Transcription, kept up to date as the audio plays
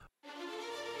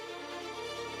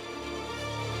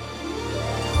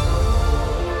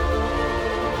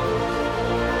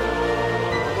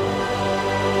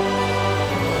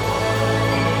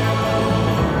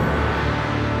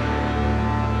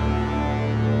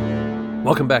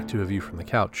Welcome back to A View from the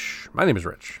Couch. My name is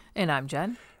Rich. And I'm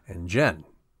Jen. And Jen,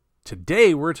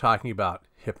 today we're talking about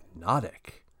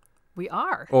Hypnotic. We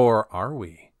are. Or are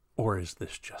we? Or is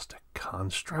this just a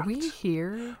construct? Are we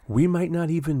here? We might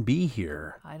not even be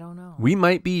here. I don't know. We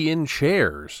might be in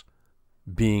chairs,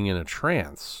 being in a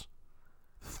trance,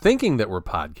 thinking that we're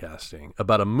podcasting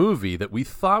about a movie that we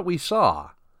thought we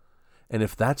saw. And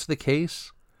if that's the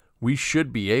case, we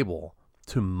should be able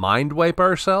to mind wipe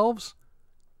ourselves,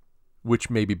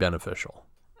 which may be beneficial.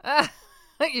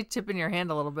 You're tipping your hand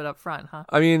a little bit up front, huh?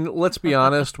 I mean, let's be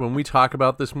honest. When we talk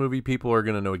about this movie, people are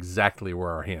going to know exactly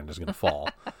where our hand is going to fall.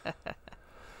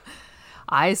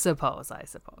 I suppose.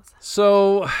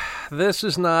 So, this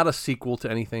is not a sequel to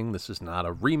anything. This is not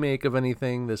a remake of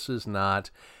anything. This is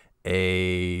not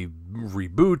a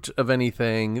reboot of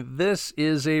anything. This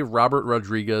is a Robert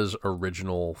Rodriguez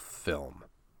original film.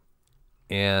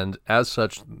 And as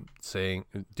such,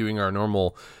 doing our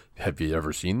normal, have you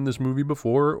ever seen this movie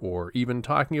before? Or even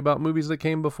talking about movies that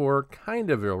came before, kind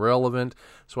of irrelevant.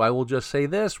 So I will just say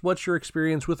this. What's your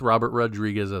experience with Robert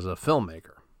Rodriguez as a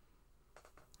filmmaker?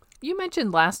 You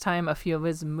mentioned last time a few of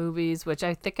his movies, which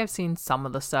I think I've seen some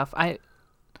of the stuff.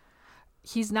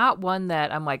 He's not one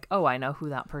that I'm like, oh, I know who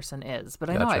that person is. But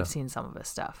I know I've seen some of his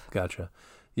stuff. Gotcha.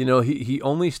 You know, he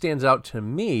only stands out to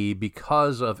me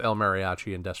because of El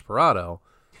Mariachi and Desperado.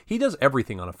 He does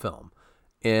everything on a film.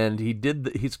 And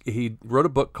he wrote a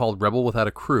book called Rebel Without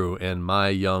a Crew, and my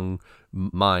young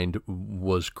mind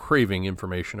was craving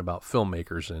information about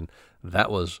filmmakers, and that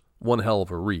was one hell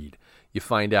of a read. You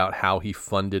find out how he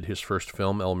funded his first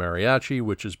film, El Mariachi,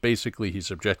 which is basically he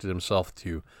subjected himself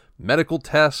to medical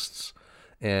tests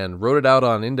and wrote it out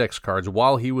on index cards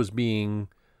while he was being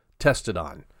tested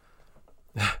on.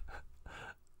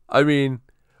 I mean,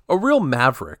 a real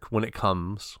maverick when it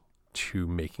comes to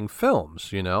making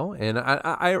films, you know, and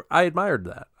I admired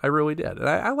that. I really did. And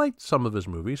I liked some of his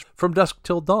movies. From Dusk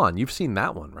Till Dawn, you've seen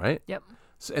that one, right? Yep.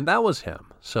 And that was him.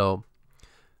 So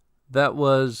that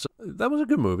was a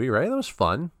good movie, right? That was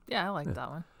fun. Yeah, I liked that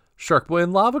one. Shark Boy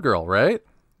and Lava Girl, right?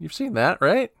 You've seen that,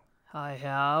 right? I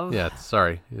have. Yeah,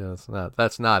 sorry. Yeah,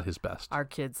 that's not his best. Our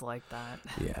kids like that.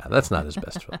 Yeah, that's not his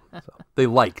best film. So, they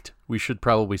liked. We should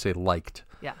probably say liked.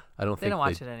 Yeah. I don't think they don't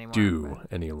watch it anymore. Do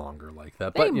any longer like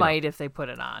that. They might if they put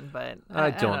it on, but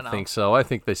I don't think so. I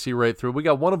think they see right through. We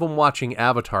got one of them watching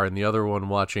Avatar and the other one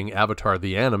watching Avatar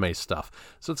the anime stuff.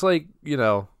 So it's like, you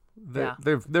know,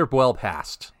 they're well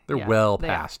past. They're well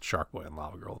past Shark Boy and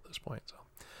Lava Girl at this point. So.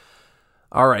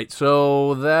 All right,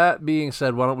 so that being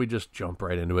said, why don't we just jump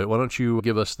right into it? Why don't you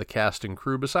give us the cast and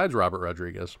crew besides Robert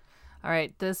Rodriguez? All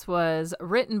right, this was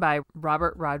written by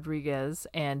Robert Rodriguez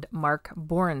and Mark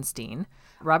Borenstein.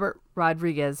 Robert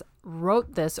Rodriguez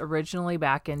wrote this originally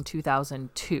back in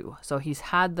 2002, so he's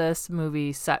had this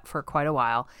movie set for quite a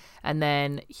while, and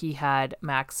then he had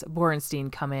Max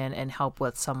Borenstein come in and help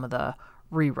with some of the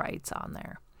rewrites on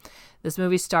there. This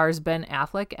movie stars Ben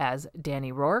Affleck as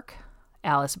Danny Rourke,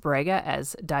 Alice Braga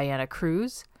as Diana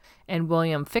Cruz, and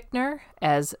William Fichtner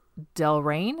as Del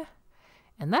Reyne.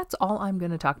 And that's all I'm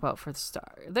going to talk about for the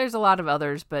star. There's a lot of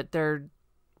others, but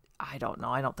I don't know.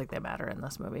 I don't think they matter in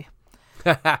this movie.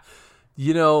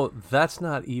 You know, that's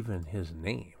not even his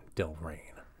name, Del Reyne.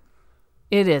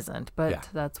 It isn't, but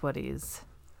that's what he's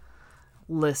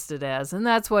listed as. And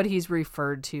that's what he's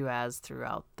referred to as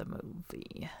throughout the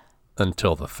movie.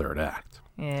 Until the third act.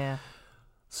 Yeah.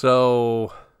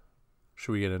 So,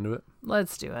 should we get into it?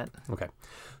 Let's do it. Okay.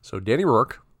 So, Danny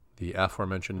Rourke, the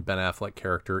aforementioned Ben Affleck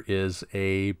character, is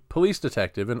a police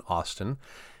detective in Austin,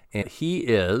 and he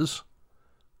is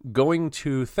going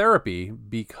to therapy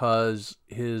because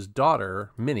his daughter,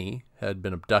 Minnie, had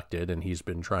been abducted, and he's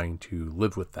been trying to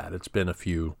live with that. It's been a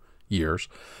few years.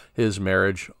 His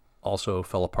marriage also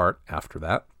fell apart after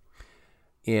that.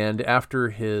 And after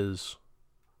his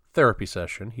therapy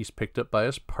session, he's picked up by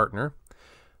his partner,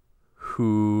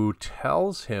 who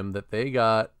tells him that they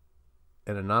got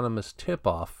an anonymous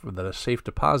tip-off that a safe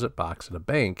deposit box at a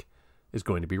bank is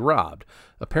going to be robbed.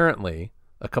 Apparently,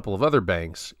 a couple of other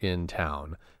banks in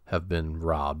town have been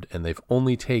robbed, and they've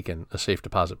only taken a safe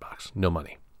deposit box, no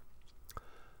money.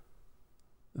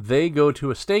 They go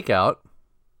to a stakeout,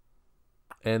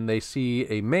 and they see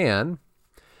a man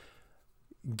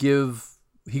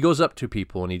he goes up to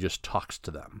people and he just talks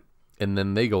to them. And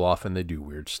then they go off and they do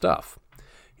weird stuff.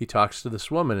 He talks to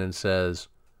this woman and says,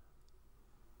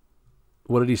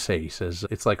 what did he say? He says,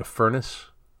 it's like a furnace.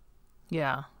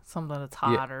 Yeah, something that's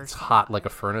hot it's hot like a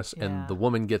furnace. Yeah. And the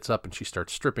woman gets up and she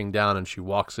starts stripping down and she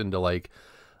walks into like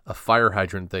a fire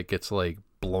hydrant that gets like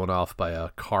blown off by a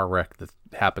car wreck that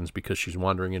happens because she's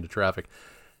wandering into traffic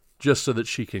just so that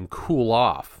she can cool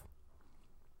off.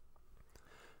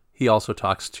 he also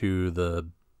talks to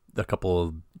a couple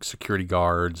of security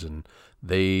guards, and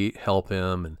they help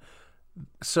him. And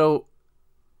so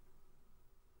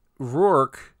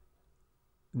Rourke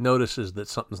notices that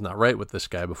something's not right with this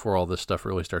guy before all this stuff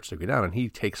really starts to go down, and he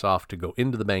takes off to go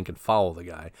into the bank and follow the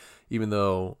guy, even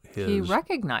though he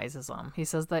recognizes him. He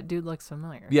says that dude looks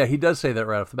familiar. Yeah, he does say that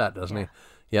right off the bat, doesn't he?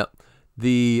 Yep.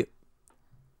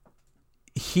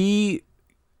 He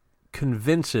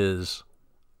convinces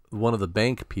one of the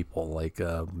bank people, like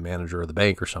a manager of the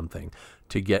bank or something,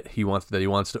 he wants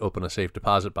to open a safe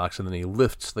deposit box, and then he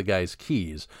lifts the guy's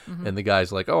keys, and the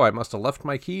guy's like, "Oh, I must have left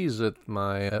my keys at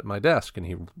my desk," and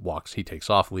he takes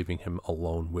off, leaving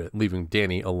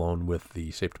Danny alone with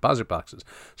the safe deposit boxes.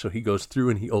 So he goes through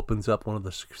and he opens up one of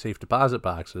the safe deposit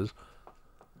boxes,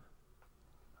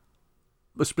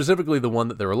 but specifically the one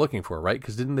that they were looking for, right?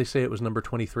 Because didn't they say it was number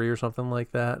 23 or something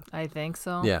like that? I think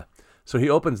so. Yeah. So he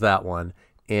opens that one,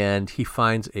 and he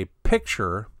finds a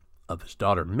picture of his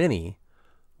daughter Minnie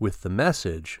with the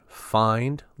message,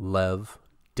 "Find Lev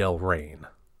Delrain."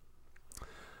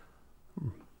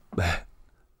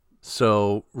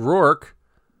 So Rourke,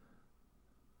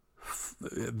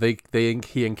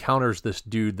 he encounters this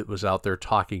dude that was out there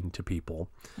talking to people,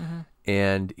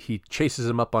 and he chases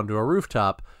him up onto a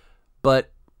rooftop,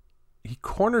 but he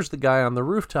corners the guy on the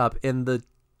rooftop, and the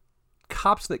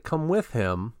cops that come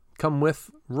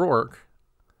with Rourke.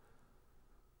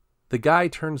 The guy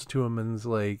turns to him and is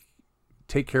like,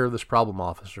 "Take care of this problem,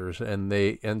 officers," and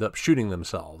they end up shooting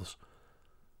themselves,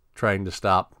 trying to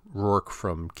stop Rourke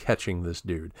from catching this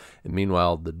dude. And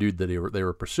meanwhile, the dude that they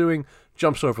were pursuing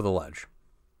jumps over the ledge,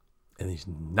 and he's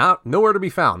nowhere to be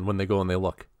found when they go and they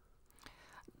look.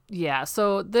 Yeah,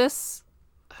 so this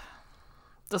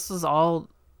was all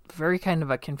very kind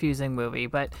of a confusing movie,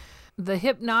 but the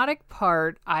hypnotic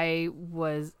part, I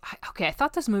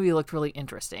thought this movie looked really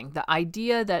interesting. The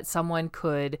idea that someone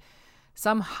could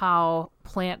somehow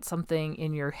plant something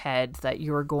in your head that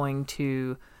you're going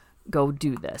to go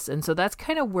do this. And so that's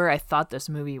kind of where I thought this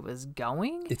movie was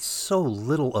going. It's so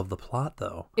little of the plot,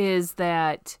 though. Is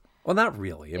that... Well, not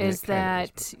really. I mean, is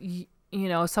that,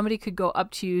 somebody could go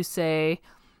up to you, say,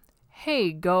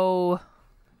 "Hey, go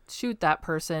shoot that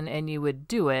person," and you would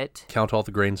do it. Count all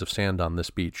the grains of sand on this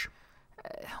beach.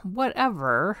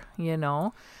 Whatever,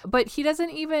 But he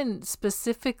doesn't even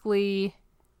specifically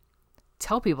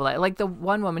tell people that. Like the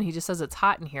one woman, he just says it's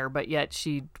hot in here, but yet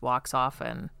she walks off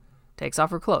and takes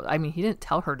off her clothes. I mean, he didn't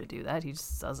tell her to do that. He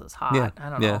just says it's hot. Yeah, I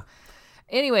don't know.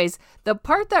 Anyways, the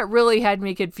part that really had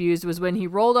me confused was when he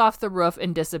rolled off the roof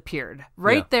and disappeared.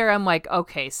 Right there, I'm like,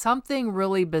 okay, something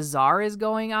really bizarre is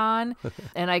going on.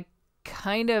 And I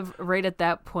kind of, right at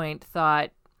that point,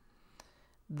 thought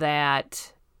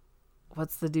that...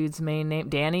 what's the dude's main name?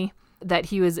 Danny? That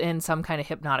he was in some kind of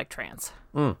hypnotic trance.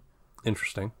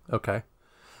 Interesting. Okay.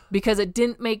 Because it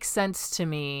didn't make sense to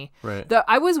me. Right.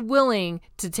 I was willing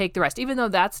to take the rest, even though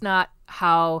that's not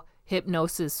how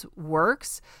hypnosis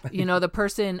works. The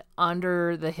person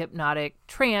under the hypnotic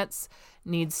trance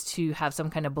needs to have some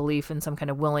kind of belief and some kind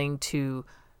of willing to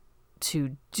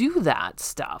do that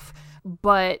stuff.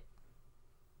 But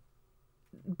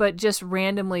just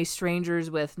randomly strangers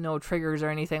with no triggers or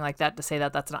anything like that to say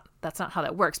that that's not how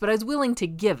that works. But I was willing to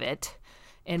give it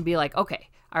and be like, okay,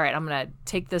 all right, I'm going to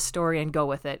take this story and go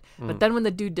with it. But then when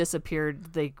the dude disappeared,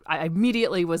 I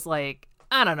immediately was like,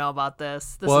 I don't know about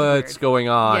this. What's going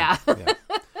on? Yeah.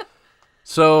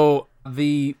 So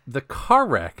the car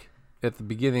wreck at the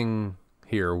beginning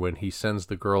here, when he sends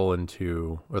the girl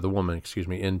into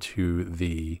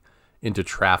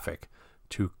traffic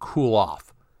to cool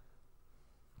off.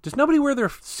 Does nobody wear their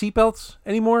seatbelts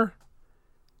anymore?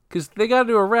 Because they got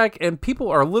into a wreck and people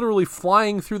are literally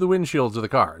flying through the windshields of the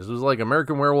cars. It was like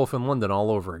American Werewolf in London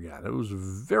all over again. It was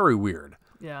very weird.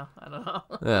 Yeah, I don't know.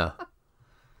 Yeah.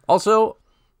 Also,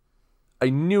 I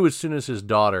knew as soon as his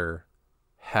daughter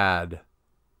there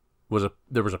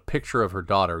was a picture of her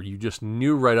daughter, you just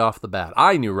knew right off the bat.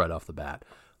 I knew right off the bat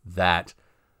that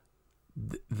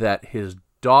his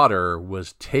daughter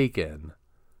was taken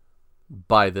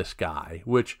by this guy,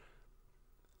 which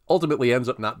ultimately ends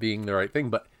up not being the right thing,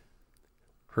 but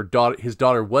his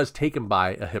daughter was taken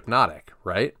by a hypnotic,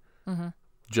 right? Mm-hmm.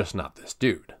 Just not this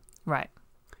dude. Right.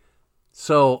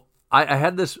 So I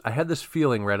had this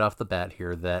feeling right off the bat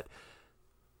here that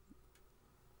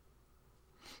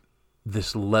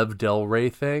this Lev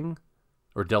Delray thing,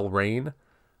 or Delrain,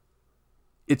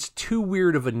 it's too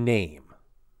weird of a name.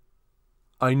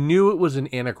 I knew it was an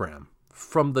anagram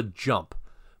from the jump.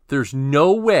 There's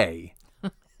no way.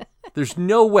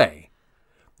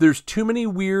 There's too many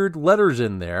weird letters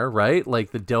in there, right?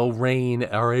 Like the Delrain,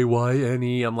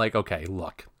 Rayne. I'm like, okay,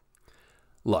 look.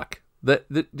 look,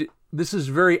 this is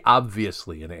very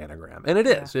obviously an anagram. And it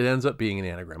is. It ends up being an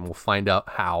anagram. We'll find out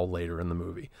how later in the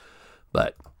movie.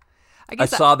 But I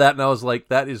saw that and I was like,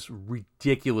 that is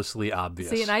ridiculously obvious.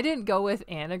 See, and I didn't go with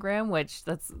anagram, which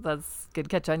that's good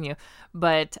catch on you.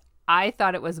 But I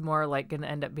thought it was more like going to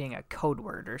end up being a code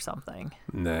word or something.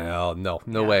 No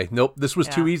way. Nope. This was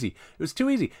too easy. It was too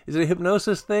easy. Is it a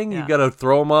hypnosis thing? You got to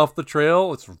throw them off the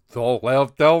trail. It's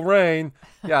Del Rain.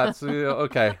 Yeah. It's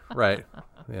okay. Right.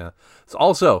 Yeah.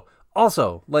 So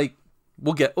also, like,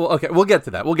 we'll get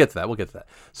to that.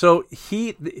 So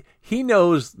he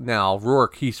knows now,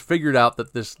 Rourke, he's figured out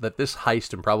that this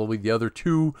heist and probably the other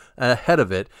two ahead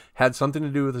of it had something to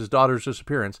do with his daughter's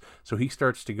disappearance. So he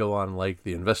starts to go on like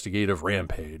the investigative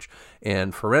rampage,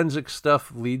 and forensic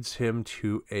stuff leads him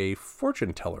to a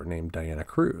fortune teller named Diana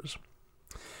Cruz.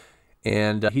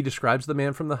 And he describes the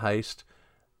man from the heist,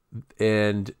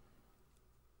 and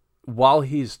while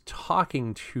he's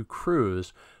talking to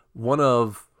Cruz, one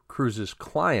of Cruz's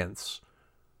clients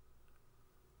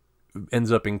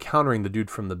ends up encountering the dude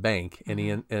from the bank,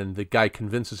 and and the guy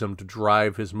convinces him to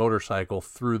drive his motorcycle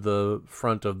through the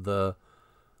front of the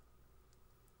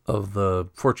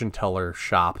fortune teller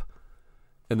shop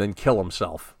and then kill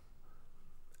himself.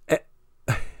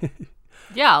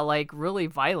 Yeah, like really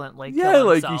violently. Yeah,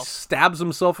 like he stabs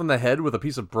himself in the head with a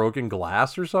piece of broken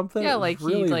glass or something. Yeah, like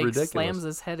really he like ridiculous. slams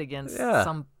his head against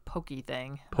some pokey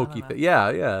thing. Pokey thing.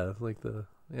 Yeah, like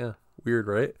weird,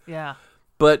 right? Yeah.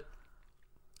 But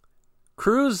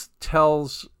Cruz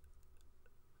tells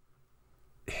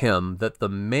him that the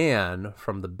man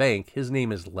from the bank, his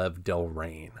name is Lev Del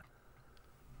Rain.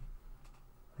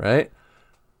 Right?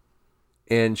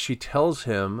 And she tells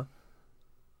him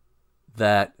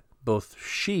that both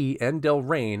she and Del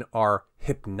Rain are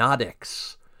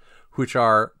hypnotics, which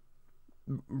are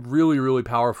really, really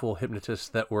powerful hypnotists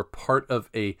that were part of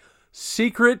a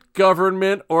secret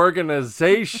government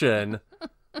organization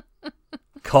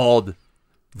called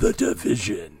The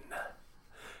Division.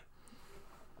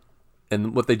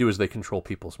 And what they do is they control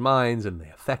people's minds and they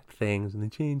affect things and they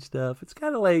change stuff. It's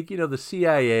kind of like, the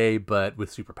CIA, but with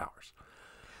superpowers.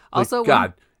 Also,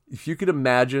 if you could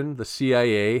imagine the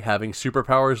CIA having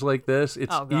superpowers like this,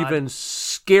 it's even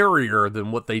scarier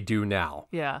than what they do now.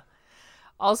 Yeah.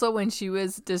 Also, when she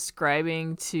was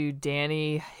describing to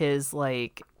Danny his,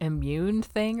 like, immune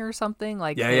thing or something,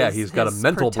 like he's got a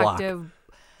mental block.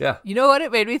 Yeah. You know what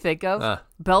it made me think of?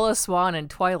 Bella Swan in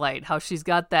Twilight, how she's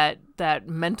got that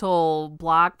mental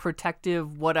block,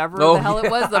 protective whatever the hell it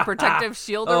was, the protective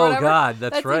shield or whatever. Oh, God,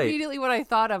 that's right. That's immediately what I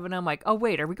thought of, and I'm like, oh,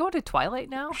 wait, are we going to Twilight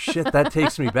now? Shit, that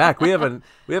takes me back. We haven't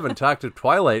talked to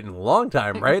Twilight in a long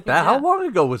time, right? How long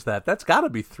ago was that? That's got to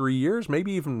be 3 years,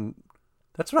 maybe even...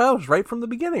 That's what I was right from the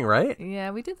beginning, right?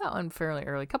 Yeah, we did that one fairly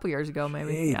early, a couple years ago,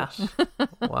 maybe. Jesus. Yeah.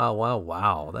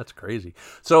 Wow. That's crazy.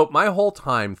 So my whole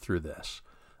time through this,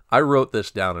 I wrote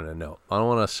this down in a note. I don't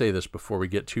want to say this before we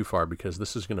get too far because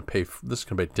this is going to pay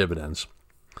dividends.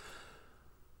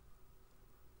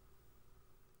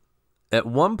 At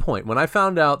one point, when I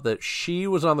found out that she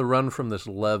was on the run from this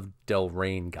Lev Del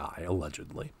Rain guy,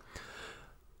 allegedly,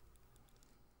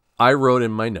 I wrote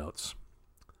in my notes,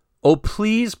 "Oh,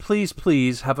 please, please,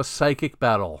 please have a psychic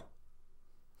battle."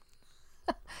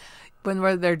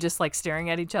 Where they're just like staring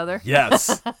at each other?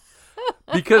 Yes.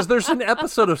 Because there's an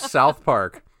episode of South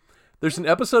Park.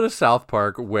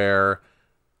 Where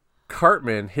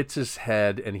Cartman hits his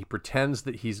head and he pretends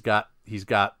that he's got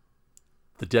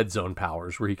the dead zone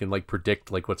powers where he can like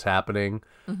predict like what's happening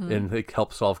and like,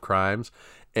 help solve crimes.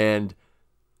 And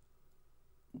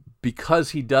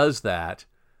because he does that,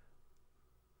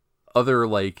 other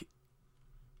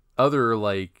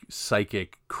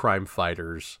psychic crime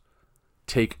fighters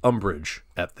take umbrage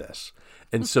at this.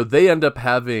 And so they end up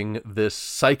having this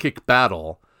psychic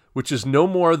battle, which is no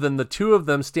more than the two of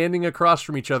them standing across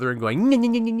from each other and going,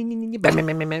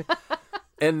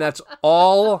 and that's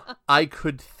all I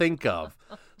could think of.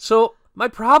 So my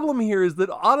problem here is that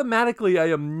automatically I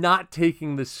am not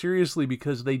taking this seriously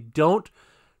because they don't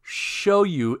show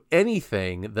you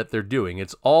anything that they're doing.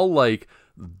 It's all like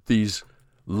these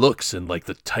looks and like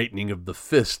the tightening of the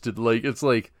fist. And like, it's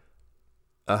like,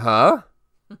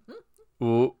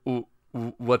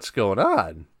 what's going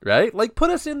on, right? Like, put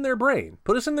us in their brain.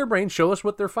 Show us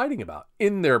what they're fighting about.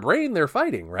 In their brain, they're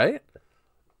fighting, right?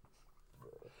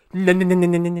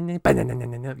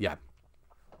 Yeah.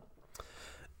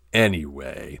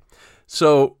 Anyway,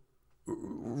 so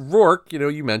Rourke,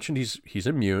 you mentioned he's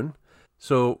immune.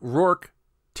 So Rourke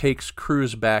takes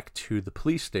Cruz back to the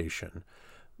police station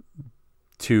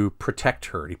to protect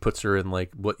her. He puts her in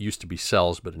like what used to be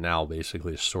cells, but now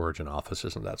basically is storage and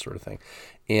offices and that sort of thing.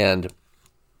 And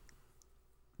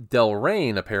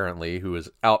Delrain, apparently, who is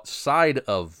outside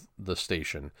of the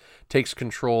station, takes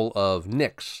control of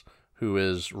Nix, who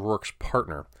is Rourke's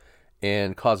partner,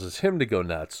 and causes him to go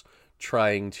nuts,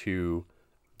 trying to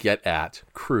get at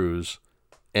Cruz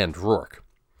and Rourke.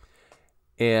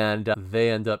 And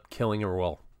they end up killing him.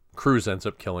 Well, Cruz ends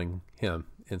up killing him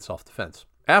in self-defense.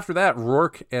 After that,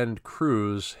 Rourke and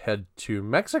Cruz head to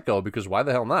Mexico, because why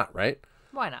the hell not, right?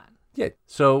 Why not? Yeah.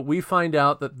 So we find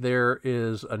out that there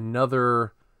is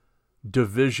another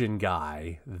division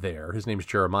guy there. His name's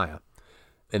Jeremiah.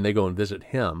 And they go and visit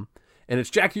him. And it's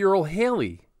Jackie Earle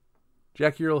Haley.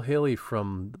 Jackie Earle Haley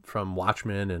from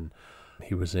Watchmen, and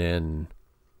he was in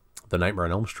the Nightmare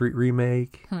on Elm Street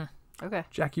remake. Okay.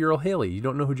 Jackie Earle Haley. You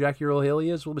don't know who Jackie Earle Haley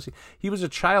is? What was he? He was a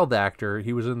child actor.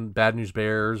 He was in Bad News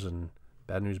Bears, and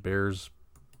Bad News Bears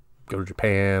Go to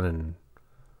Japan, and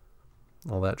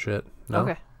all that shit. No?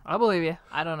 Okay. I'll believe you.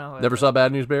 I don't know. Never saw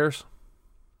Bad News Bears?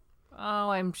 Oh,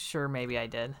 I'm sure maybe I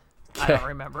did. Okay. I don't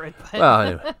remember it. But... Well,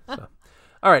 anyway.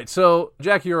 All right, so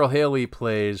Jackie Earle Haley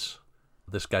plays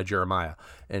this guy Jeremiah,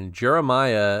 and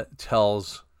Jeremiah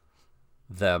tells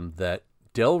them that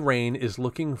Delrain is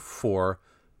looking for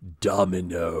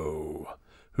Domino,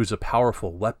 who's a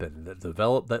powerful weapon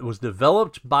that was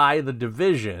developed by the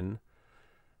Division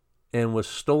and was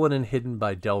stolen and hidden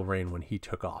by Delrain when he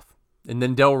took off. And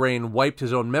then Delrain wiped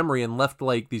his own memory and left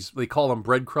like these, they call them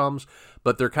breadcrumbs,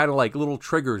 but they're kind of like little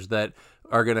triggers that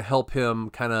are going to help him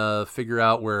kind of figure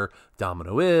out where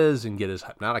Domino is and get his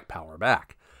hypnotic power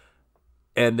back.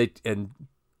 And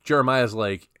Jeremiah's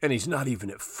like, and he's not even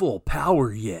at full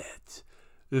power yet.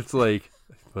 It's like,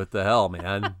 what the hell,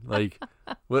 man? Like,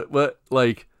 what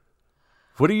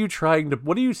are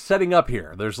you setting up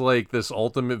here? There's like this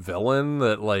ultimate villain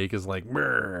that like is like,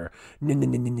 right?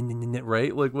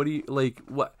 Like,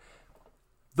 what?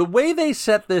 The way they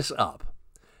set this up,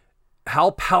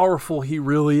 how powerful he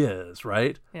really is,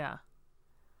 right? Yeah.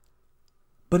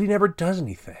 But he never does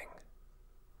anything.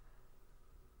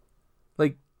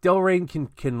 Like, Delrain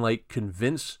can like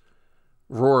convince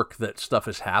Rourke that stuff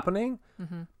is happening,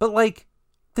 but like,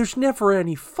 there's never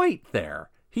any fight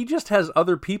there. He just has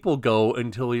other people go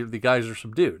until the guys are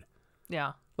subdued.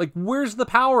 Yeah. Like, where's the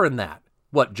power in that?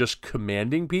 What, just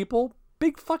commanding people?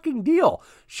 Big fucking deal.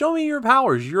 Show me your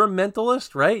powers. You're a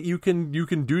mentalist, right? You can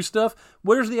do stuff.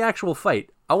 Where's the actual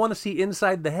fight? I want to see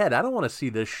inside the head. I don't want to see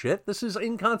this shit. This is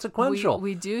inconsequential.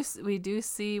 We do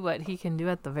see what he can do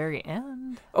at the very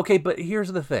end. Okay, but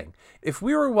here's the thing. If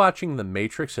we were watching The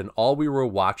Matrix and all we were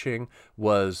watching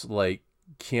was like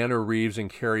Keanu Reeves and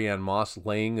Carrie-Anne Moss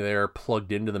laying there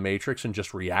plugged into the Matrix and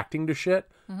just reacting to shit,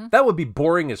 that would be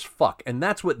boring as fuck. And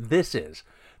that's what this is.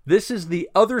 This is the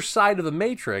other side of the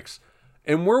Matrix,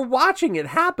 and we're watching it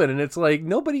happen, and it's like,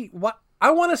 I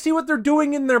want to see what they're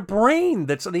doing in their brain.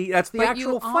 That's the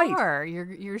actual fight.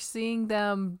 You're seeing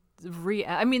them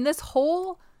I mean, this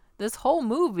whole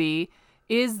movie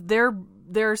is their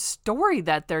story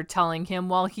that they're telling him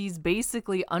while he's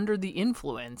basically under the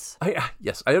influence.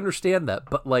 Yes, I understand that,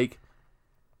 but like,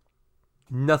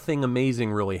 nothing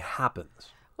amazing really happens.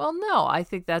 Well, no, I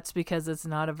think that's because it's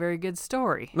not a very good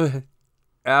story.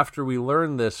 After we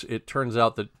learn this, it turns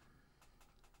out that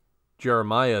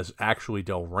Jeremiah is actually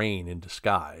Delrain in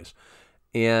disguise,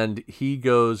 and he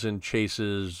goes and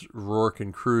chases Rourke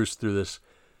and Cruz through this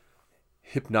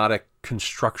hypnotic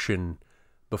construction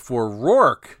before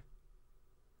Rourke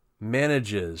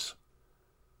manages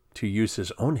to use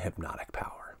his own hypnotic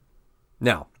power.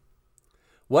 Now,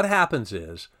 what happens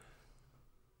is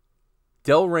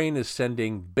Delrain is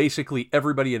sending basically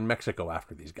everybody in Mexico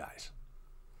after these guys,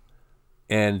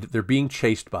 and they're being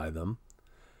chased by them.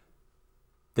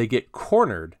 They get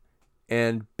cornered,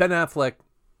 and Ben Affleck,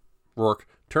 Rourke,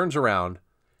 turns around,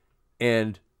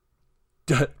 and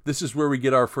this is where we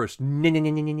get our first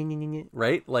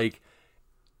right? Like,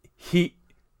 he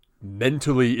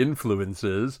mentally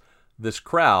influences this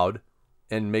crowd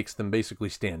and makes them basically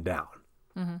stand down.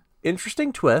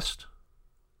 Interesting twist.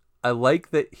 I like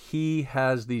that he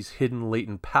has these hidden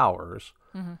latent powers.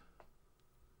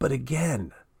 But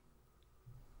again,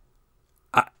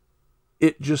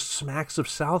 it just smacks of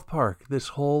South Park. This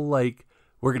whole, like,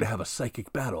 we're going to have a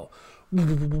psychic battle. Right?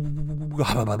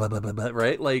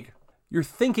 Like, you're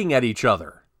thinking at each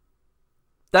other.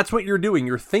 That's what you're doing.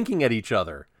 You're thinking at each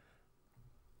other.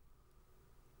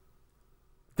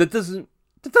 That doesn't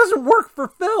work for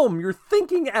film. You're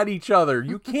thinking at each other.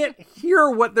 You can't hear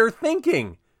what they're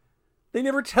thinking. They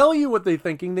never tell you what they're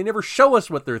thinking. They never show us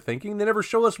what they're thinking. They never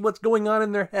show us what's going on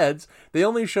in their heads. They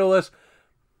only show us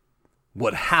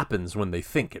what happens when they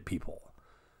think at people.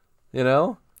 You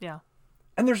know? Yeah.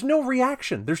 And there's no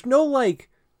reaction. There's no, like,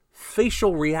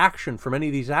 facial reaction from any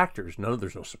of these actors. No,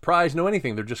 there's no surprise, no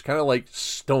anything. They're just kind of like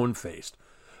stone-faced.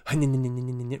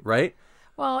 Right?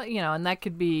 Well, and that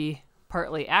could be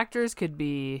partly actors, could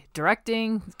be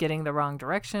directing, getting the wrong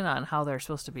direction on how they're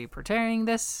supposed to be portraying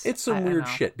this. It's some weird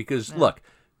shit because, look,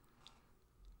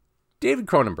 David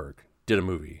Cronenberg did a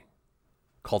movie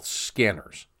called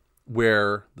Scanners,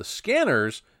 where the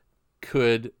scanners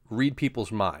could read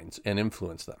people's minds and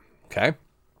influence them, okay?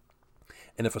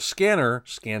 And if a scanner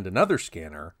scanned another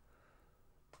scanner,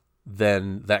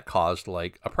 then that caused,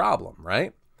 like, a problem,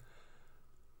 right?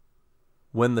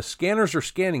 When the scanners are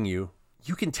scanning you,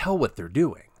 you can tell what they're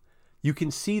doing. You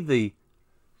can see the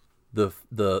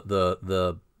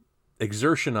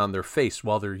exertion on their face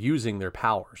while they're using their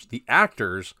powers. The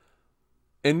actors,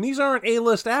 and these aren't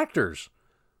A-list actors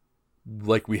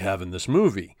like we have in this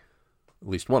movie, at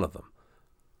least one of them.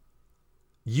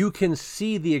 You can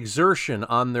see the exertion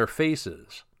on their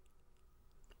faces.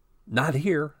 Not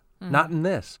here, not in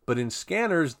this, but in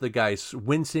Scanners, the guy's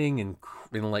wincing and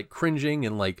like cringing,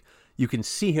 and like you can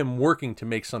see him working to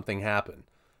make something happen.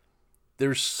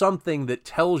 There's something that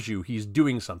tells you he's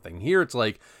doing something. Here it's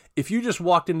like, if you just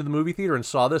walked into the movie theater and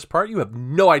saw this part, you have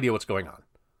no idea what's going on.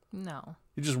 No.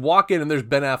 You just walk in and there's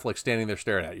Ben Affleck standing there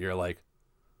staring at you. You're like,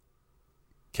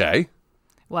 okay.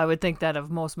 Well, I would think that of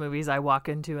most movies I walk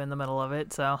into in the middle of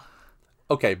it, so.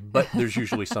 Okay, but there's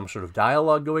usually some sort of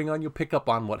dialogue going on. You'll pick up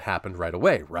on what happened right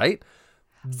away, right?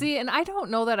 See, and I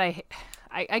don't know that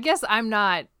I guess I'm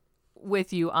not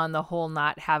with you on the whole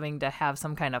not having to have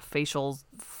some kind of facial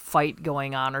fight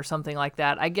going on or something like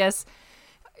that. I guess,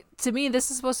 to me, this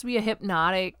is supposed to be a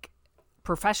hypnotic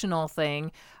professional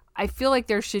thing. I feel like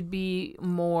there should be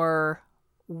more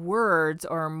words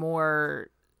or more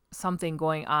something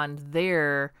going on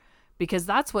there, because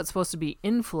that's what's supposed to be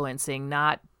influencing,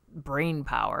 not brain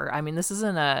power. I mean, this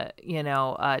isn't a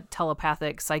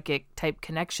telepathic psychic type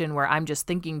connection where I'm just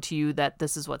thinking to you that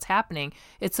this is what's happening.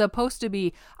 It's supposed to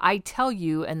be, I tell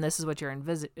you, and this is what you're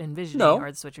envisioning, or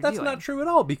this is what you're doing. That's not true at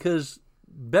all, because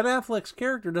Ben Affleck's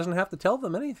character doesn't have to tell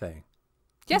them anything.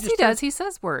 Yes, he does. He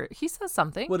says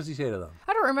something. What does he say to them?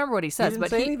 I don't remember what he says, He didn't but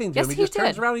say anything to yes, him. He just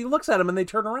turns did. around, he looks at him, and they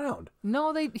turn around.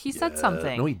 No, he said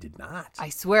something. No, he did not. I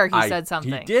swear he said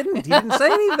something. He didn't. He didn't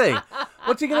say anything.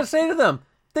 What's he going to say to them?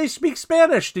 They speak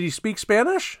Spanish. Did he speak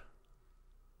Spanish?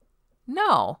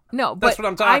 No. That's what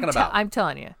I'm talking about. I'm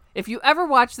telling you, if you ever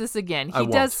watch this again, he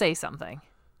does say something.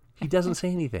 He doesn't say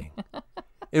anything.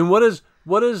 And what does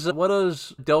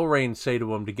Del Rey say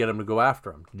to him to get him to go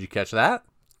after him? Did you catch that?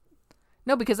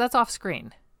 No, because that's off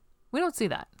screen. We don't see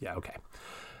that. Yeah, okay.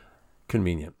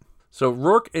 Convenient. So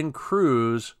Rourke and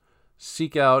Cruz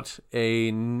seek out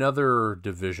another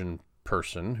division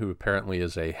person who apparently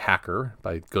is a hacker,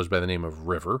 goes by the name of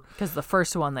River. Because the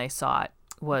first one they saw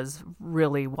was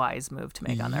really wise move to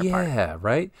make on their part. Yeah,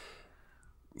 right?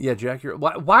 Yeah, Jack,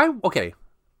 why? Okay,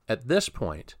 at this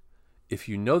point, if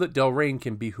you know that Del Rey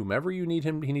can be whomever he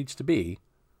needs to be,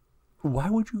 why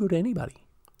would you go to anybody?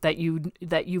 That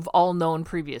you've all known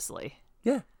previously.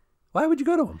 Yeah. Why would you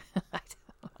go to him? I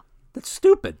don't know. That's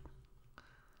stupid.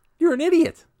 You're an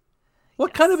idiot.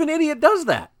 What kind of an idiot does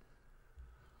that?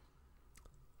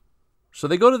 So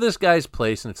they go to this guy's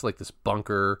place, and it's like this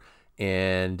bunker,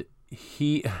 and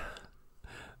this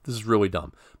is really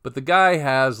dumb, but the guy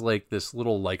has like this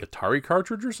little like Atari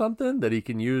cartridge or something that he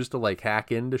can use to like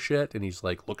hack into shit, and he's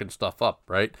like looking stuff up,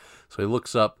 right? So he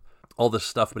looks up all this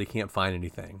stuff, but he can't find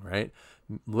anything, right?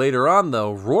 Later on,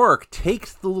 though, Rourke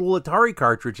takes the little Atari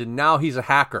cartridge, and now he's a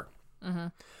hacker. Mm-hmm.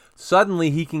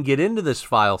 Suddenly, he can get into this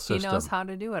file system. He knows how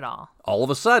to do it all. All of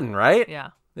a sudden, right? Yeah.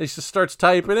 He just starts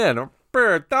typing in,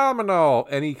 domino,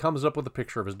 and he comes up with a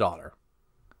picture of his daughter.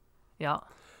 Yeah.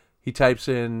 He types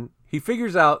in, he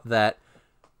figures out that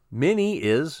Minnie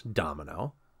is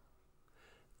Domino.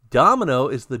 Domino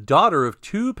is the daughter of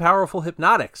two powerful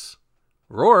hypnotics,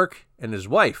 Rourke and his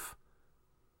wife.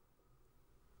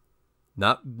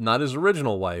 Not his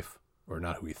original wife, or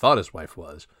not who he thought his wife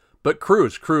was, but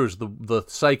Cruz, the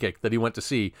psychic that he went to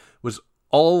see, was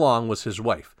all along was his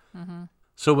wife. Mm-hmm.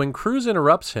 So when Cruz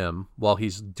interrupts him while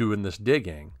he's doing this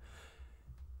digging,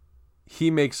 he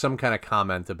makes some kind of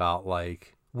comment about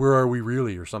like, where are we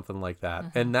really, or something like that.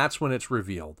 Mm-hmm. And that's when it's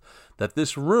revealed that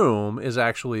this room is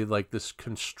actually like this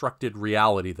constructed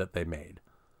reality that they made.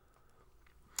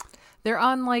 They're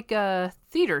on like a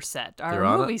theater set or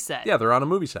a movie set. Yeah, they're on a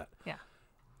movie set. Yeah.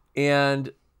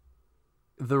 And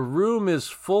the room is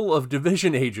full of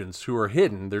division agents who are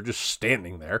hidden. They're just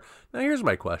standing there. Now, here's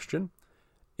my question.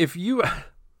 If you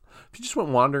just went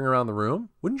wandering around the room,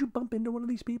 wouldn't you bump into one of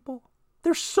these people?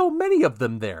 There's so many of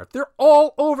them there. They're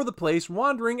all over the place,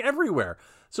 wandering everywhere.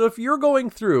 So if you're going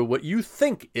through what you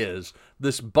think is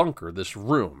this bunker, this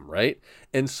room, right?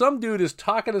 And some dude is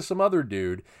talking to some other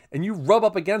dude, and you rub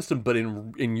up against him, but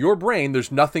in your brain,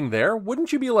 there's nothing there,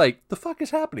 wouldn't you be like, the fuck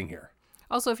is happening here?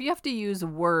 Also, if you have to use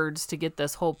words to get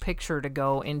this whole picture to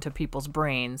go into people's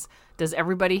brains, does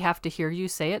everybody have to hear you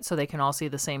say it so they can all see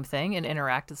the same thing and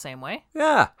interact the same way?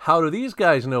 Yeah. How do these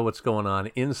guys know what's going on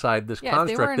inside this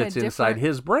construct that's inside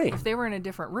his brain? If they were in a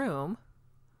different room.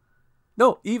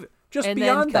 No, even just and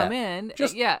beyond then come that. in.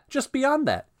 Just beyond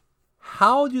that.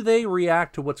 How do they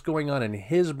react to what's going on in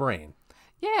his brain?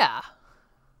 Yeah.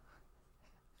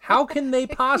 How can they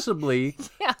possibly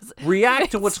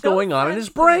react to what's going on in his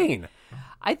brain?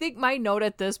 I think my note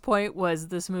at this point was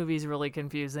this movie's really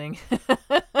confusing.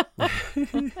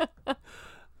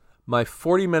 My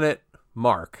 40-minute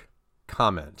mark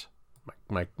comment,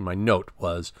 my note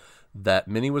was that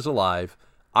Minnie was alive.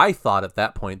 I thought at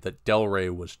that point that Del Rey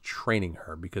was training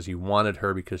her because he wanted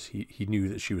her because he knew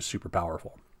that she was super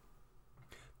powerful.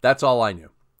 That's all I knew.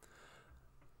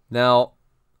 Now,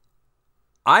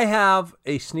 I have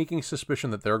a sneaking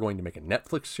suspicion that they're going to make a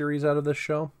Netflix series out of this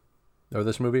show. Or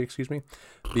this movie, excuse me,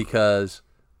 because,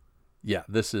 yeah,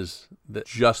 this is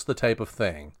just the type of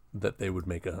thing that they would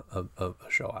make a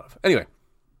show out of. Anyway,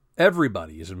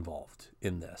 everybody is involved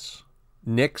in this.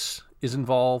 Nix is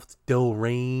involved. Del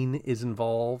Rey is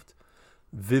involved.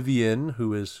 Vivian,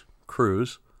 who is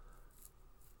Cruz,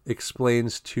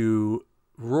 explains to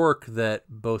Rourke that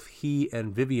both he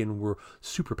and Vivian were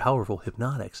super powerful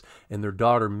hypnotics, and their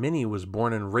daughter Minnie was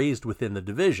born and raised within the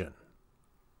division.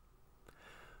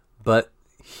 But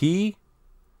he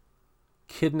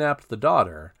kidnapped the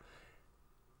daughter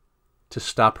to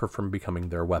stop her from becoming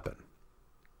their weapon.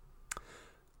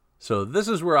 So this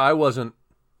is where I wasn't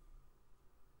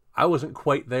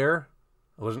quite there.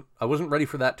 I wasn't ready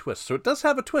for that twist. So it does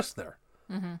have a twist there.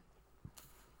 Mm-hmm.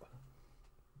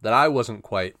 That I wasn't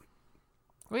quite.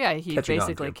 Well, yeah, he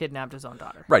basically kidnapped his own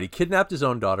daughter. Right, he kidnapped his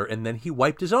own daughter, and then he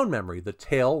wiped his own memory. The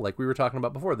tale, like we were talking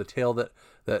about before, the tale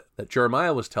that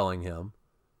Jeremiah was telling him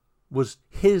was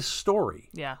his story.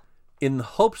 Yeah. In the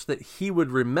hopes that he would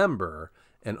remember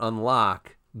and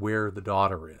unlock where the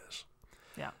daughter is.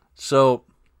 Yeah. So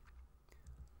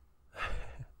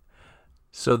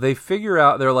they figure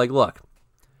out, they're like, look,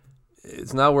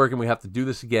 it's not working. We have to do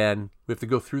this again. We have to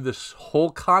go through this whole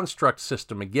construct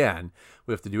system again.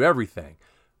 We have to do everything.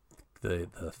 The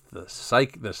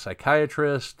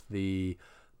psychiatrist, the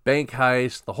bank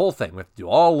heist, the whole thing. We have to do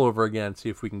all over again, see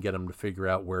if we can get him to figure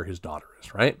out where his daughter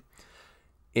is, right?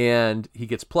 And he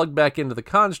gets plugged back into the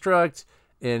construct,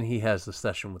 and he has the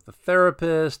session with the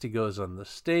therapist. He goes on the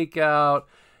stakeout.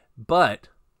 But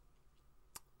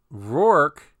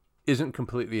Rourke isn't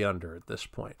completely under at this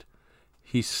point.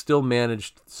 He's still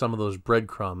managed some of those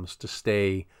breadcrumbs to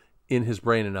stay in his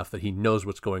brain enough that he knows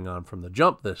what's going on from the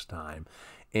jump this time.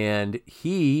 And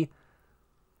he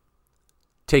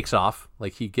takes off.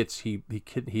 Like he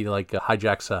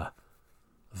hijacks a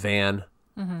van.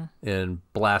 Mm-hmm.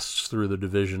 And blasts through the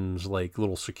division's like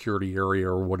little security area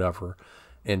or whatever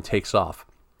and takes off.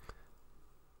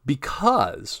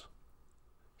 Because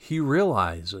he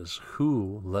realizes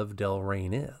who Lev Del Rey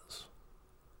is.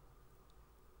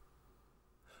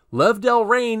 Lev Del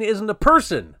Rey isn't a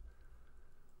person,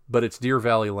 but it's Deer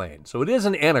Valley Lane. So it is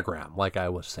an anagram, like I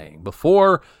was saying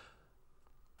before.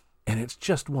 And it's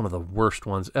just one of the worst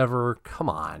ones ever. Come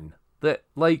on.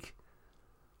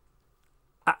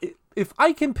 If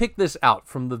I can pick this out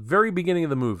from the very beginning of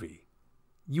the movie,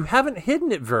 you haven't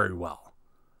hidden it very well.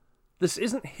 This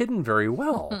isn't hidden very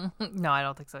well. No, I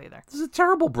don't think so either. This is a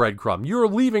terrible breadcrumb. You're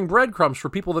leaving breadcrumbs for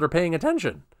people that are paying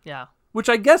attention. Yeah. Which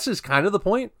I guess is kind of the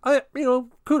point.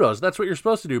 Kudos. That's what you're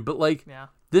supposed to do. But,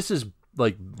 this is,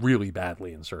 really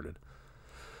badly inserted.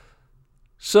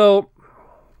 So,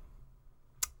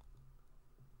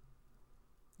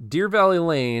 Deer Valley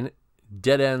Lane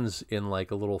dead ends in, a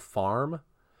little farm.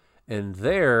 And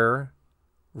there,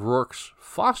 Rourke's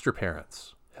foster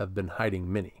parents have been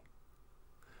hiding Minnie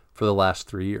for the last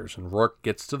 3 years. And Rourke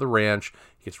gets to the ranch,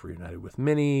 gets reunited with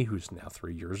Minnie, who's now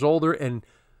 3 years older, and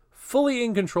fully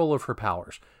in control of her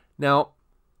powers. Now,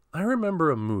 I remember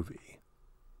a movie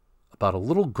about a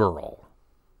little girl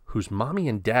whose mommy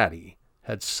and daddy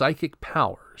had psychic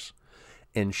powers.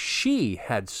 And she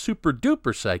had super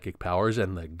duper psychic powers,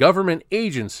 and the government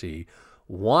agency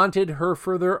wanted her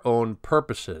for their own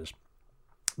purposes.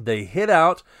 They hid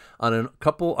out on an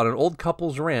old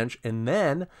couple's ranch, and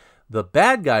then the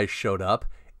bad guys showed up,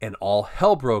 and all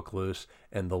hell broke loose,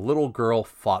 and the little girl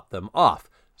fought them off.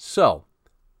 So,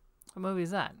 what movie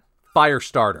is that?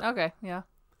 Firestarter. Okay, yeah.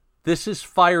 This is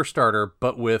Firestarter,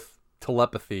 but with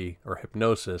telepathy or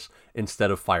hypnosis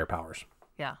instead of fire powers.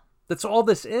 Yeah. That's all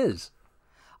this is.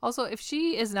 Also, if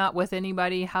she is not with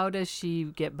anybody, how does she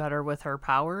get better with her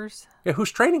powers? Yeah,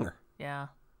 who's training her? Yeah.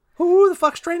 Who the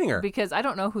fuck's training her? Because I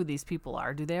don't know who these people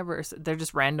are. Do they ever? They're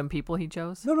just random people he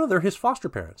chose? No, they're his foster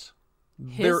parents.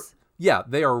 His? Yeah,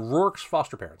 they are Rourke's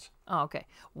foster parents. Oh, okay.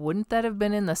 Wouldn't that have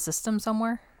been in the system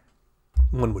somewhere?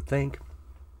 One would think.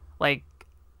 Like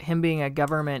him being a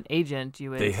government agent, you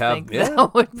would think yeah.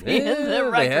 that would be in the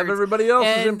records. They have everybody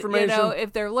else's information. You know,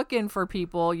 if they're looking for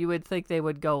people, you would think they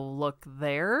would go look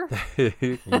there.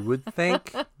 You would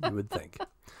think.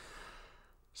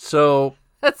 So...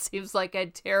 That seems like a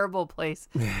terrible place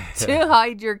to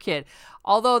hide your kid.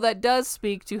 Although that does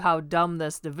speak to how dumb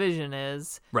this division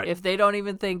is. Right. If they don't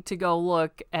even think to go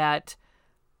look at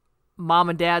mom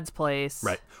and dad's place.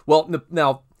 Right. Well,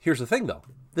 now, here's the thing, though.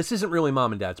 This isn't really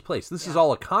mom and dad's place. This is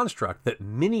all a construct that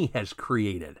Minnie has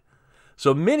created.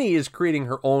 So Minnie is creating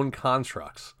her own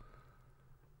constructs.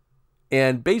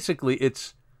 And basically,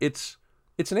 it's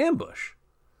an ambush.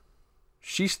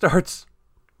 She starts...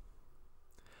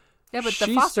 Yeah, but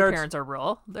the foster parents are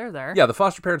real. They're there. Yeah, the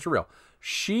foster parents are real.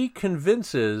 She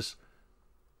convinces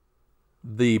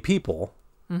the people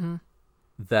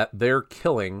that they're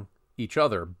killing each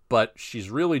other, but she's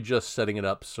really just setting it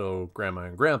up so Grandma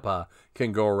and Grandpa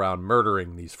can go around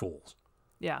murdering these fools.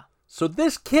 Yeah. So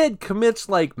this kid commits,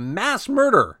 like, mass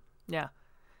murder. Yeah.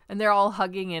 And they're all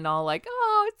hugging and all like,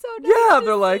 oh, it's so nice. Yeah,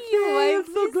 they're like, you. yeah,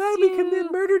 I'm so glad we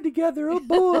commit murder together. Oh,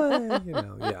 boy.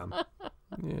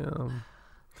 Yeah.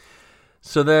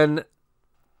 So then,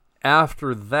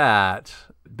 after that,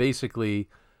 basically,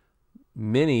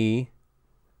 Minnie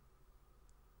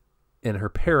and her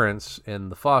parents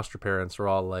and the foster parents are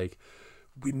all like,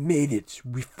 we made it.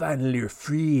 We finally are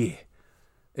free.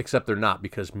 Except they're not,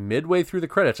 because midway through the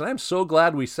credits, and I'm so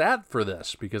glad we sat for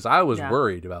this, because I was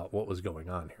worried about what was going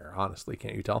on here, honestly,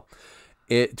 can't you tell?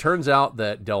 It turns out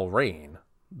that Delrain,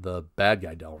 the bad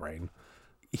guy Delrain,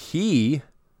 he...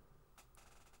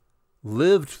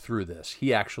 lived through this.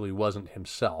 He actually wasn't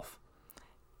himself.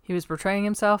 He was portraying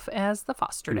himself as the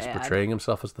foster dad. He was portraying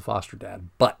himself as the foster dad,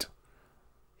 but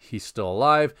he's still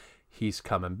alive. He's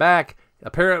coming back.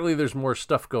 Apparently, there's more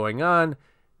stuff going on,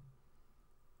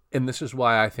 and this is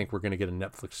why I think we're going to get a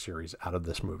Netflix series out of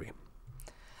this movie.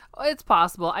 It's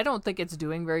possible. I don't think it's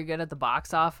doing very good at the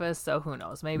box office, so who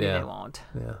knows? Maybe they won't.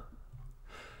 Yeah.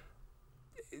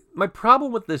 My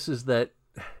problem with this is that,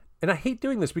 and I hate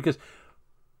doing this because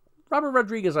Robert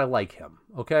Rodriguez, I like him.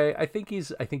 Okay, I think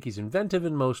he's inventive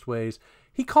in most ways.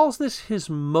 He calls this his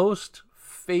most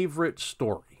favorite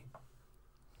story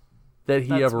that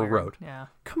he ever wrote. Yeah.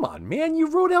 Come on, man, you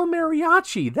wrote El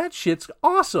Mariachi. That shit's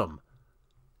awesome.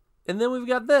 And then we've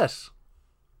got this.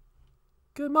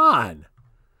 Come on.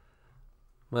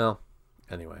 Well,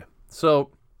 anyway,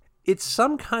 so it's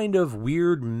some kind of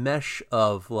weird mesh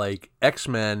of like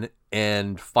X-Men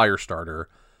and Firestarter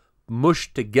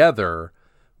mushed together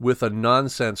with a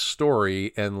nonsense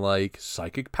story and, like,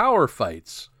 psychic power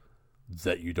fights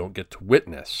that you don't get to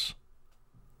witness.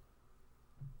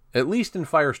 At least in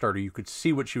Firestarter, you could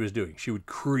see what she was doing. She would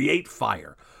create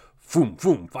fire. Boom,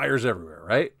 boom, fires everywhere,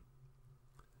 right?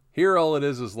 Here, all it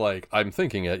is like, I'm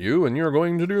thinking at you, and you're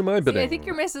going to do my bidding. I think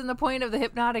you're missing the point of the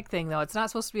hypnotic thing, though. It's not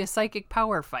supposed to be a psychic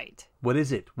power fight. What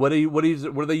is it? What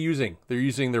are they using? They're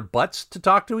using their butts to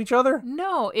talk to each other?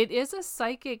 No, it is a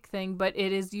psychic thing, but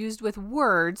it is used with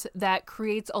words that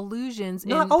creates illusions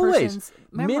Not in always. person's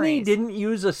memories. Minnie didn't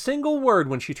use a single word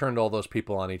when she turned all those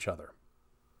people on each other.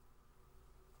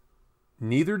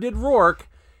 Neither did Rourke.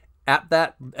 At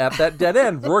that dead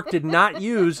end, Rourke did not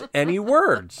use any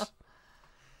words.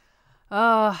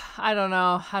 I don't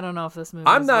know. I don't know if this movie.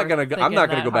 I'm not gonna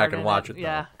go back and watch it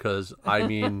though, because I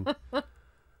mean,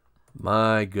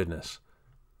 my goodness.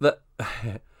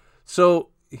 So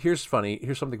here's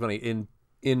something funny.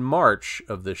 In March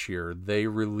of this year, they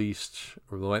released,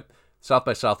 South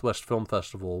by Southwest Film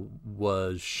Festival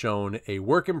was shown a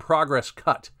work in progress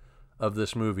cut of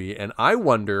this movie, and I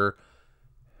wonder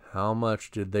how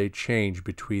much did they change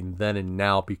between then and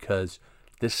now, because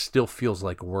this still feels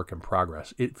like a work in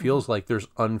progress. It feels like there's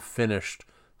unfinished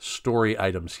story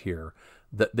items here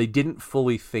that they didn't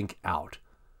fully think out.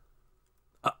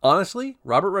 Honestly,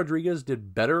 Robert Rodriguez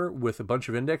did better with a bunch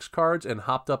of index cards and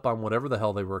hopped up on whatever the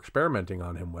hell they were experimenting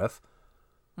on him with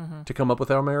to come up with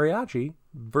El Mariachi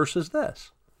versus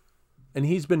this. And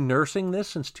he's been nursing this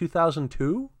since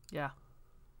 2002? Yeah.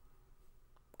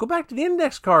 Go back to the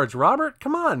index cards, Robert.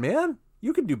 Come on, man.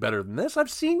 You can do better than this. I've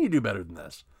seen you do better than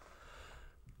this.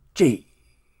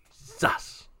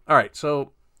 Jesus. All right,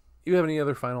 so you have any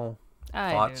other final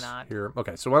I thoughts do not. here?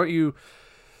 Okay, so why don't you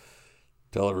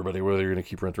tell everybody whether you're going to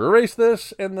keep, rent, or erase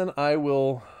this, and then I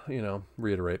will,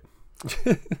 reiterate.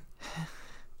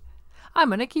 I'm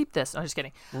going to keep this. No, I'm just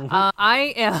kidding.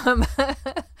 I am...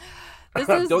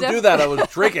 Don't do that. I was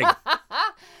drinking.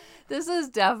 This is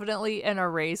definitely an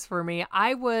erase for me.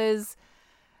 I was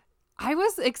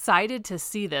excited to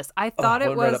see this. I thought it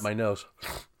was right up my nose.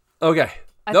 Okay.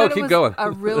 I No, thought keep it was going. a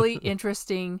really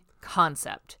interesting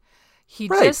concept. He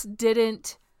Right. just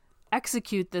didn't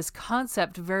execute this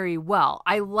concept very well.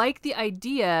 I like the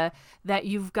idea that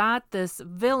you've got this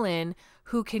villain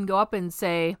who can go up and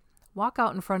say, walk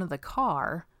out in front of the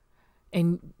car,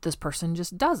 and this person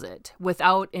just does it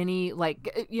without any,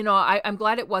 I'm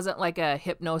glad it wasn't like a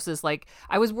hypnosis. Like,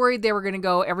 I was worried they were going to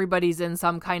go, everybody's in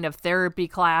some kind of therapy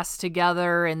class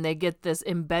together and they get this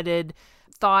embedded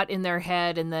thought in their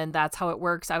head and then that's how it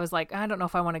works. I was like, I don't know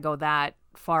if I want to go that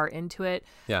far into it.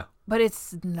 Yeah. But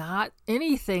it's not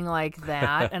anything like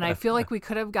that. And I feel like we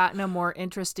could have gotten a more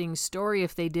interesting story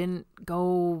if they didn't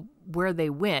go where they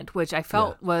went, which I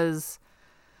felt was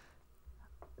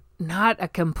not a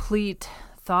complete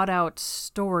thought out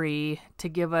story to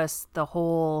give us the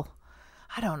whole,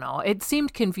 I don't know. It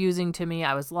seemed confusing to me.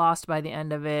 I was lost by the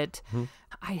end of it. Mm-hmm.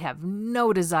 I have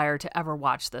no desire to ever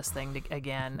watch this thing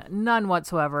again. None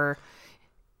whatsoever.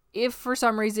 If for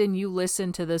some reason you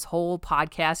listen to this whole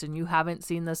podcast and you haven't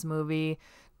seen this movie,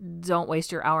 don't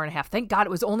waste your hour and a half. Thank God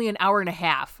it was only an hour and a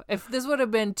half. If this would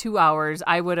have been 2 hours,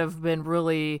 I would have been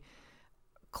really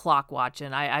clock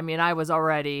watching. I mean, I was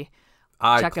already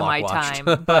checking my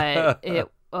time, but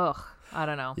I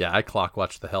don't know. Yeah, I clock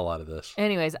watched the hell out of this.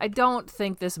 Anyways, I don't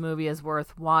think this movie is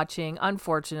worth watching.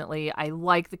 Unfortunately, I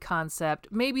like the concept.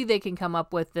 Maybe they can come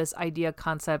up with this idea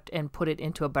concept and put it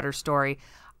into a better story.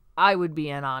 I would be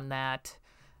in on that.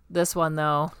 This one,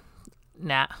 though,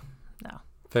 no.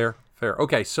 Fair.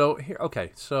 Okay,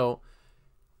 so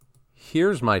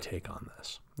here's my take on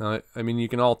this. Now, I mean, you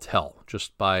can all tell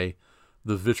just by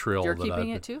the vitriol You're that keeping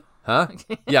it too? Huh?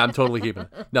 Yeah, I'm totally keeping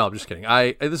it. No, I'm just kidding.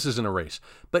 This isn't a race.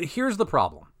 But here's the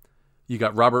problem. You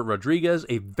got Robert Rodriguez,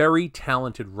 a very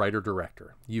talented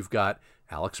writer-director. You've got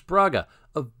Alex Braga,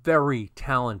 a very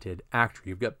talented actor.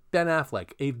 You've got Ben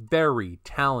Affleck, a very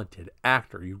talented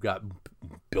actor. You've got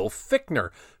Bill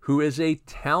Fichtner, who is a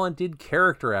talented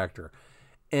character actor.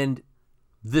 And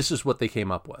this is what they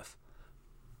came up with.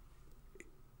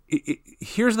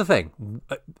 Here's the thing.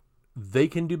 They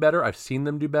can do better. I've seen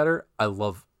them do better. I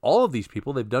love all of these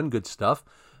people. They've done good stuff.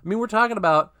 I mean, we're talking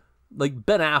about like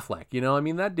Ben Affleck, I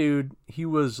mean, that dude, he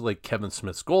was like Kevin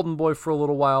Smith's golden boy for a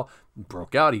little while,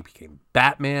 broke out. He became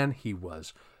Batman. He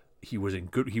was in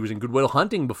Good Will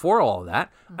Hunting before all of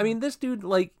that. Mm-hmm. I mean, this dude,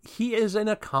 like, he is an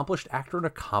accomplished actor, an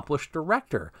accomplished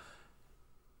director.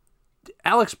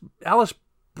 Alice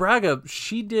Braga,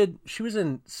 she was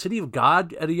in City of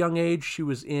God at a young age. She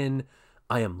was in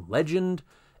I Am Legend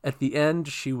at the end.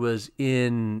 She was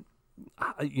in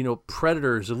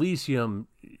Predators, Elysium.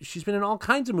 She's been in all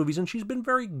kinds of movies, and she's been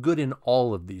very good in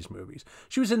all of these movies.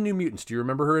 She was in New Mutants. Do you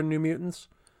remember her in New Mutants?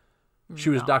 She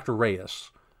was Dr.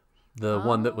 Reyes, the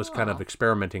one that was kind of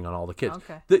experimenting on all the kids.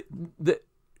 Okay.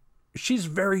 She's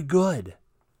very good.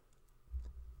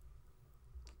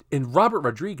 And Robert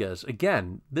Rodriguez,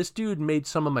 again, this dude made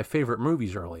some of my favorite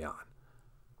movies early on.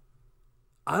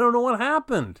 I don't know what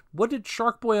happened. What did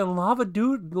Shark Boy and Lava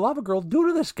Girl do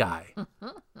to this guy?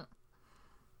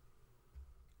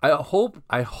 I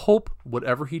hope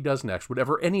whatever he does next,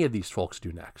 whatever any of these folks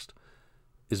do next,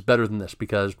 is better than this,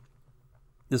 because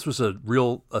this was a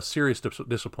serious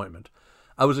disappointment.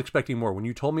 I was expecting more. When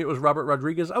you told me it was Robert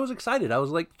Rodriguez, I was excited. I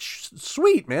was like,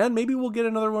 sweet, man. Maybe we'll get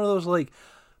another one of those, like,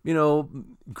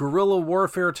 guerrilla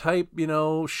warfare type,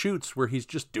 shoots where he's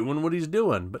just doing what he's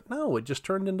doing. But no, it just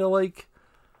turned into like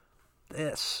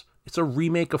this. It's a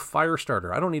remake of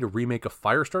Firestarter. I don't need a remake of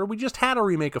Firestarter. We just had a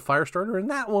remake of Firestarter, and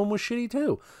that one was shitty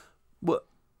too. But,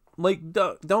 like,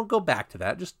 don't go back to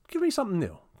that. Just give me something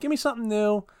new. Give me something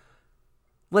new.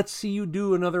 Let's see you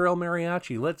do another El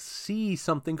Mariachi. Let's see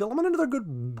something. I want another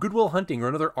Good Will Hunting or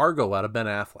another Argo out of Ben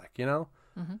Affleck,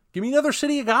 Mm-hmm. Give me another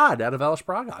City of God out of Alice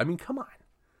Braga. I mean, come on.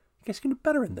 You guys can do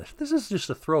better in this. This is just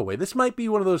a throwaway. This might be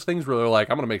one of those things where they're like,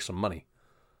 I'm going to make some money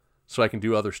so I can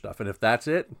do other stuff. And if that's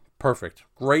it, perfect.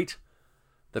 Great.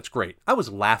 That's great. I was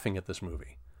laughing at this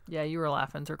movie. Yeah, you were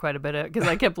laughing through quite a bit because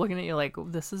I kept looking at you like,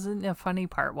 this isn't a funny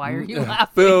part. Why are you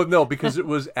laughing? No, because it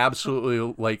was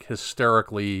absolutely like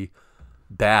hysterically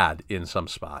bad in some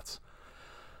spots.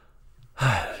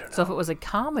 So if it was a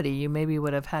comedy, you maybe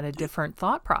would have had a different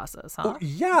thought process, huh? Oh,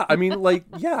 yeah. I mean, like,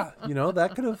 yeah,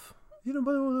 that could have,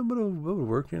 but it would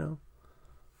work,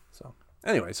 So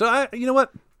anyway, so you know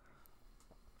what?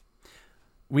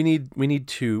 we need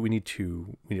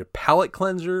a palate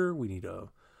cleanser. We need a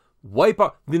wipe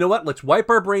our, you know what? Let's wipe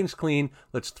our brains clean.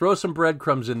 Let's throw some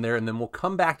breadcrumbs in there, and then we'll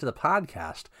come back to the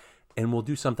podcast and we'll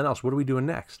do something else. What are we doing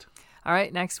next? All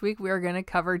right, next week we are going to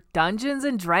cover Dungeons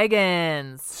and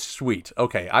Dragons. Sweet.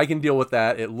 Okay, I can deal with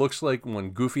that. It looks like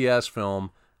one goofy ass film.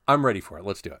 I'm ready for it.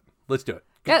 Let's do it.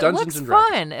 Yeah, Dungeons it looks and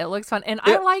fun. Dragons. It looks fun. And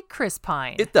I like Chris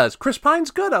Pine. It does. Chris Pine's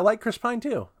good. I like Chris Pine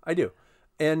too. I do.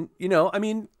 And I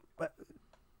mean,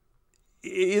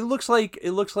 it looks like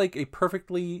a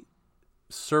perfectly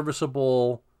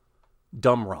serviceable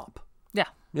dumb romp. Yeah.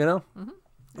 Mm-hmm.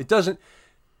 It doesn't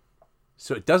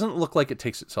look like it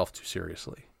takes itself too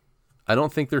seriously. I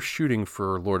don't think they're shooting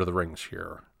for Lord of the Rings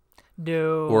here.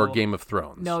 No. Or Game of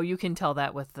Thrones. No, you can tell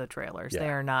that with the trailers. Yeah. They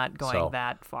are not going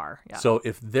that far. Yeah. So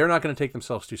if they're not going to take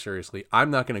themselves too seriously, I'm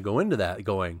not going to go into that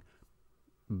going,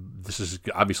 this is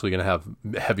obviously going to have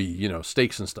heavy,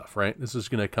 stakes and stuff, right? This is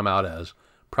going to come out as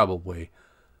probably,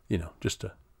 just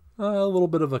a little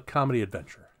bit of a comedy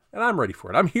adventure. And I'm ready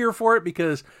for it. I'm here for it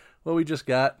because what we just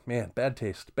got, man, bad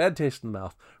taste in the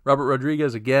mouth. Robert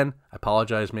Rodriguez, again, I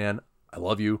apologize, man. I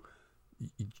love you.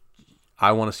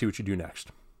 I want to see what you do next.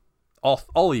 All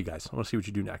of you guys, I want to see what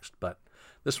you do next. But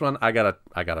this one, I gotta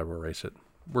erase it.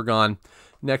 We're gone.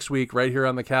 Next week, right here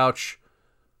on the couch,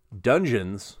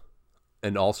 Dungeons,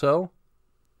 and also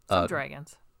some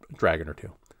dragons. Dragon or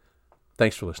two.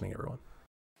 Thanks for listening, everyone.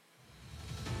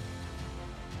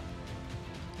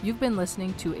 You've been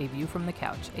listening to A View from the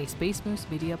Couch, a Space Moose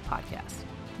Media podcast.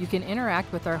 You can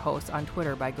interact with our hosts on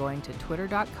Twitter by going to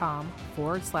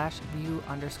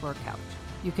twitter.com/view_couch.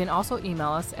 You can also email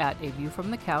us at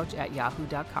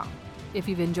aviewfromthecouch@yahoo.com. If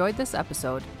you've enjoyed this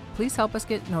episode, please help us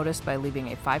get noticed by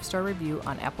leaving a 5-star review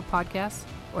on Apple Podcasts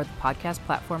or the podcast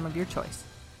platform of your choice.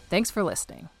 Thanks for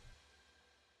listening.